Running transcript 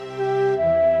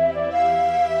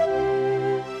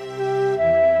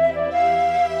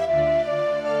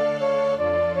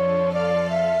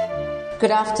Good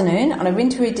afternoon. On a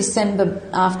wintry December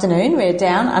afternoon, we're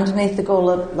down underneath the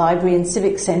Gawler Library and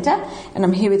Civic Centre, and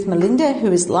I'm here with Melinda,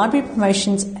 who is Library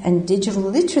Promotions and Digital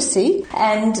Literacy,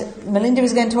 and Melinda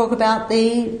is going to talk about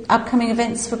the upcoming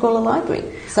events for Gawler Library.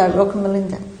 So welcome,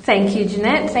 Melinda. Thank you,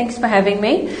 Jeanette. Thanks for having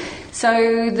me.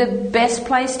 So the best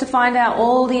place to find out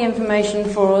all the information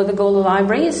for the Gawler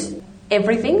Library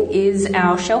is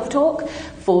our shelf talk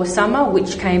for summer,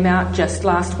 which came out just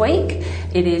last week.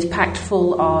 It is packed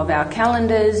full of our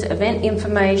calendars, event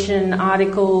information,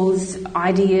 articles,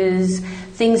 ideas,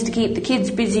 things to keep the kids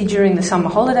busy during the summer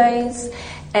holidays,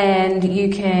 and you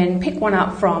can pick one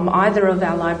up from either of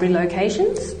our library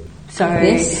locations. So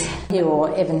yes, here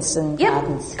or Evanston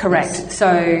Gardens. Correct. Yes. So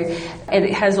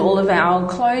it has all of our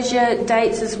closure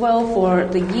dates as well for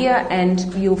the year,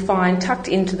 and you'll find tucked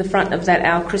into the front of that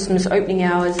our Christmas opening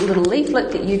hours little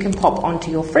leaflet that you can pop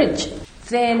onto your fridge.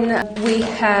 Then we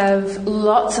have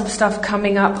lots of stuff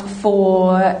coming up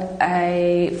for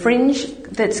a fringe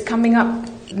that's coming up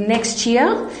next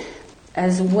year,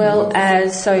 as well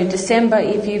as, so December,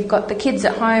 if you've got the kids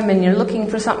at home and you're looking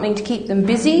for something to keep them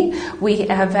busy, we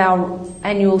have our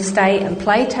annual stay and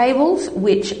play tables,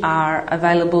 which are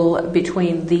available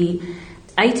between the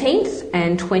 18th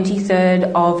and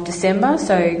 23rd of December.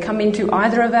 So come into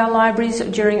either of our libraries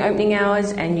during opening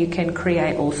hours and you can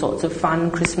create all sorts of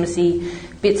fun Christmassy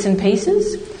bits and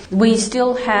pieces. We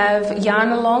still have Yarn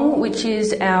Along, which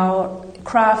is our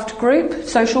craft group,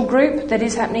 social group, that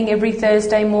is happening every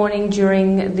Thursday morning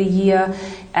during the year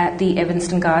at the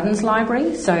Evanston Gardens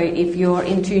Library. So if you're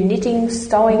into knitting,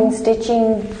 sewing,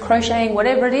 stitching, crocheting,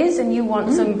 whatever it is, and you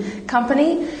want some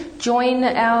company, join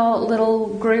our little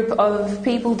group of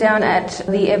people down at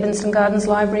the Evanston Gardens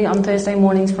Library on Thursday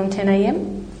mornings from 10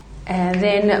 a.m. And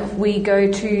then we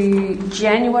go to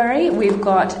January. We've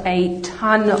got a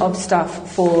ton of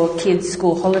stuff for kids'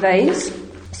 school holidays.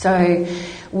 So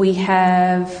we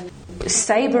have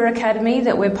Sabre Academy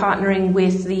that we're partnering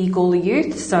with the Gawler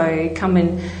Youth. So come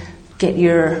and get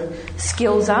your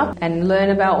skills up and learn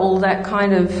about all that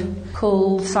kind of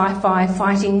cool sci-fi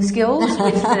fighting skills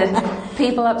with the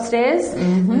people upstairs.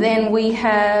 Then we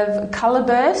have Colour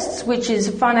Bursts, which is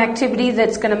a fun activity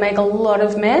that's going to make a lot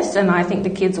of mess, and I think the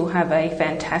kids will have a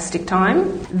fantastic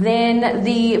time. Then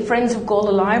the Friends of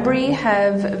Gawler Library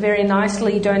have very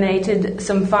nicely donated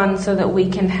some funds so that we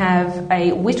can have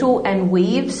a whittle and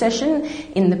weave session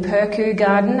in the Perku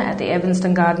Garden at the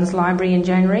Evanston Gardens Library in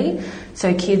January,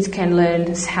 so kids can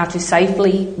learn how to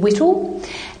safely whittle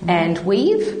and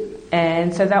weave.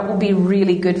 And so that will be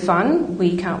really good fun.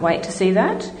 We can't wait to see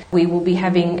that. We will be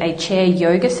having a chair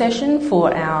yoga session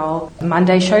for our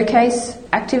Monday showcase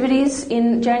activities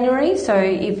in January. So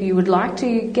if you would like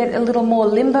to get a little more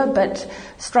limber but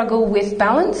struggle with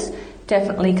balance,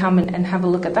 definitely come and have a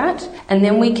look at that. And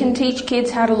then we can teach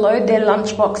kids how to load their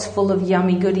lunchbox full of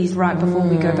yummy goodies right before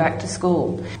we go back to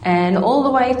school. And all the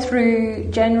way through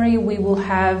January, we will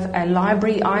have a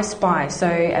library I Spy. So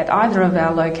at either of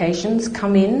our locations,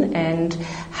 come in and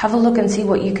have a look and see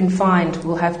what you can find.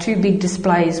 We'll have 2 big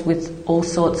displays with all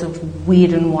sorts of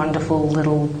weird and wonderful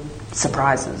little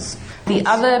surprises. The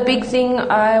other big thing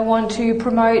I want to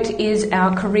promote is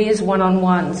our Careers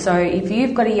One-on-One. So if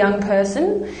you've got a young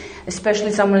person,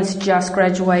 especially someone who's just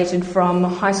graduated from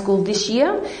high school this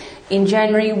year, in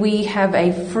January we have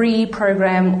a free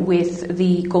program with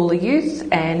the Gawler Youth,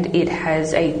 and it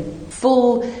has a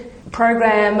full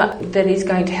program that is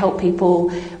going to help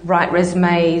people write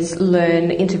resumes,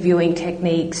 learn interviewing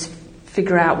techniques,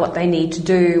 figure out what they need to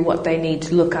do, what they need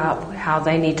to look up, how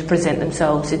they need to present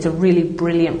themselves. It's a really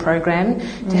brilliant program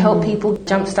to help people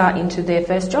jumpstart into their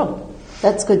first job.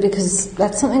 That's good, because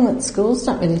that's something that schools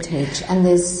don't really teach, and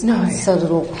there's so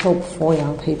little help for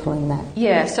young people in that.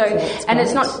 Yeah, so and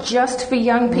it's not just for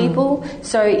young people,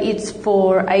 so it's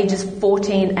for ages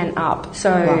 14 and up.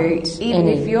 So even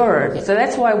if you're... So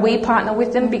that's why we partner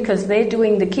with them, because they're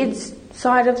doing the kids'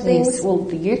 side of things, well,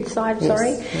 the youth side,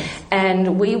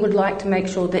 and we would like to make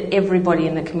sure that everybody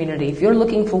in the community, if you're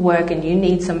looking for work and you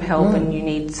need some help and you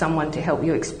need someone to help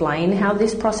you explain how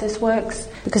this process works.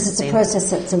 Because it's a process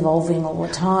that's evolving all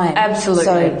the time. Absolutely.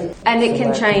 So, and it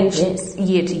can change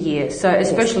year to year. So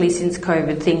especially since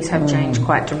COVID, things have changed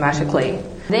quite dramatically.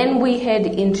 Then we head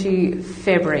into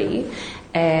February,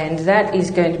 and that is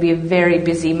going to be a very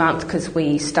busy month because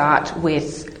we start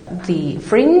with the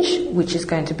Fringe, which is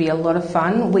going to be a lot of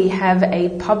fun. We have a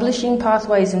Publishing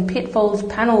Pathways and Pitfalls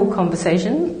panel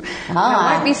conversation.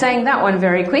 I might be saying that one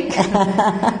very quick.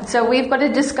 So we've got a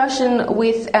discussion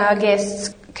with our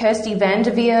guests Kirsty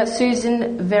Vanderveer,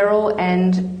 Susan Verrill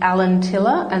and Alan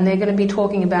Tiller, and they're going to be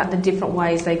talking about the different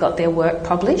ways they got their work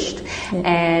published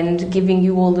and giving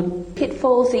you all the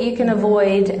pitfalls that you can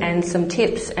avoid and some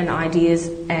tips and ideas,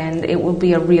 and it will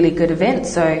be a really good event.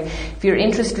 So if you're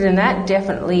interested in that,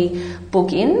 definitely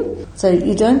book in. So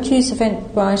you don't use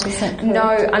Eventbrite, is that correct?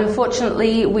 No,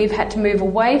 unfortunately we've had to move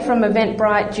away from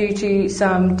Eventbrite due to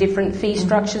some different fee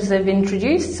structures they've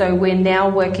introduced, so we're now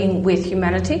working with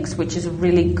Humanitics, which is a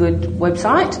really good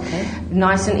website,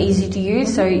 nice and easy to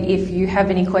use. So if you have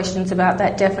any questions about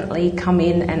that, definitely come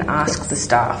in and ask the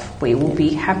staff. We will be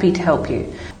happy to help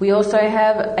you. We also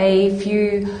have a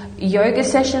few yoga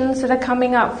sessions that are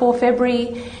coming up for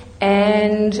February,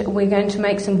 and we're going to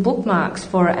make some bookmarks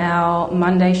for our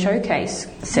Monday showcase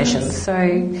sessions.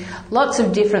 So lots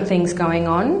of different things going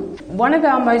on. One of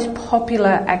our most popular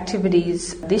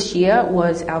activities this year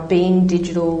was our Being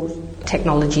Digital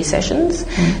technology sessions.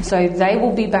 So they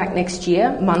will be back next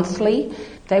year, monthly.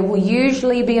 They will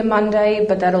usually be a Monday,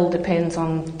 but that all depends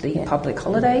on the public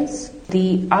holidays.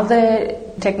 The other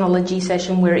technology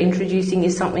session we're introducing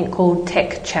is something called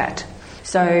Tech Chat.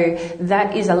 So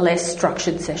that is a less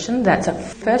structured session. That's a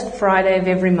first Friday of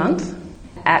every month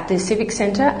at the Civic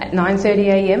Centre at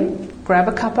 9:30am. Grab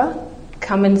a cuppa,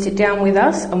 come and sit down with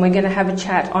us, and we're going to have a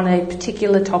chat on a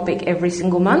particular topic every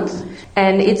single month.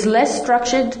 And it's less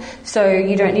structured, so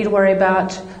you don't need to worry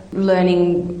about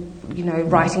learning,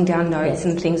 writing down notes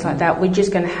and things like that. We're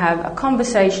just going to have a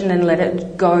conversation and let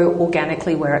it go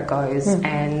organically where it goes.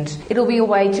 And it'll be a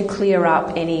way to clear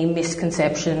up any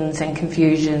misconceptions and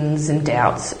confusions and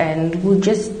doubts, and we'll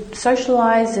just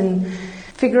socialise and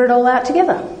figure it all out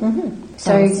together.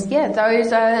 So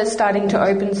those are starting to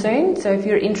open soon. So if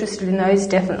you're interested in those,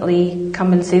 definitely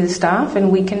come and see the staff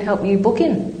and we can help you book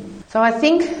in. So I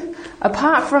think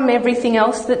apart from everything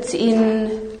else that's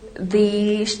in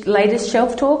the latest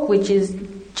shelf talk, which is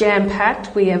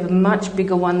jam-packed, we have a much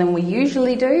bigger one than we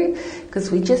usually do because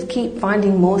we just keep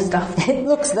finding more stuff. It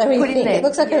looks very thick. It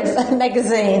looks like a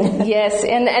magazine. Yes,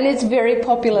 and it's very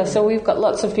popular, so we've got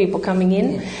lots of people coming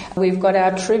in. We've got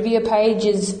our trivia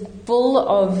pages full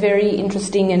of very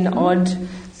interesting and odd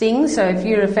things, so if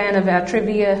you're a fan of our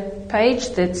trivia page,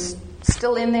 that's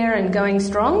still in there and going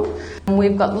strong. And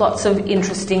we've got lots of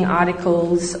interesting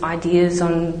articles, ideas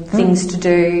on things to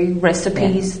do,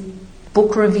 recipes,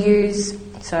 book reviews.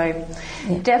 So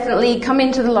definitely come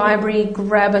into the library,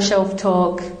 grab a shelf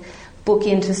talk, book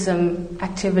into some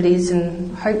activities,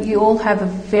 and hope you all have a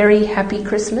very happy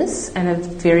Christmas and a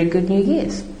very good New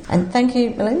Year's. And thank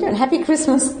you, Melinda, and happy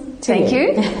Christmas to you. Thank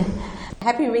you.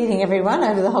 Happy reading, everyone,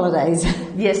 over the holidays.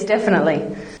 Yes,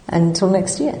 definitely. Until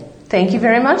next year. Thank you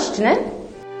very much, Jeanette.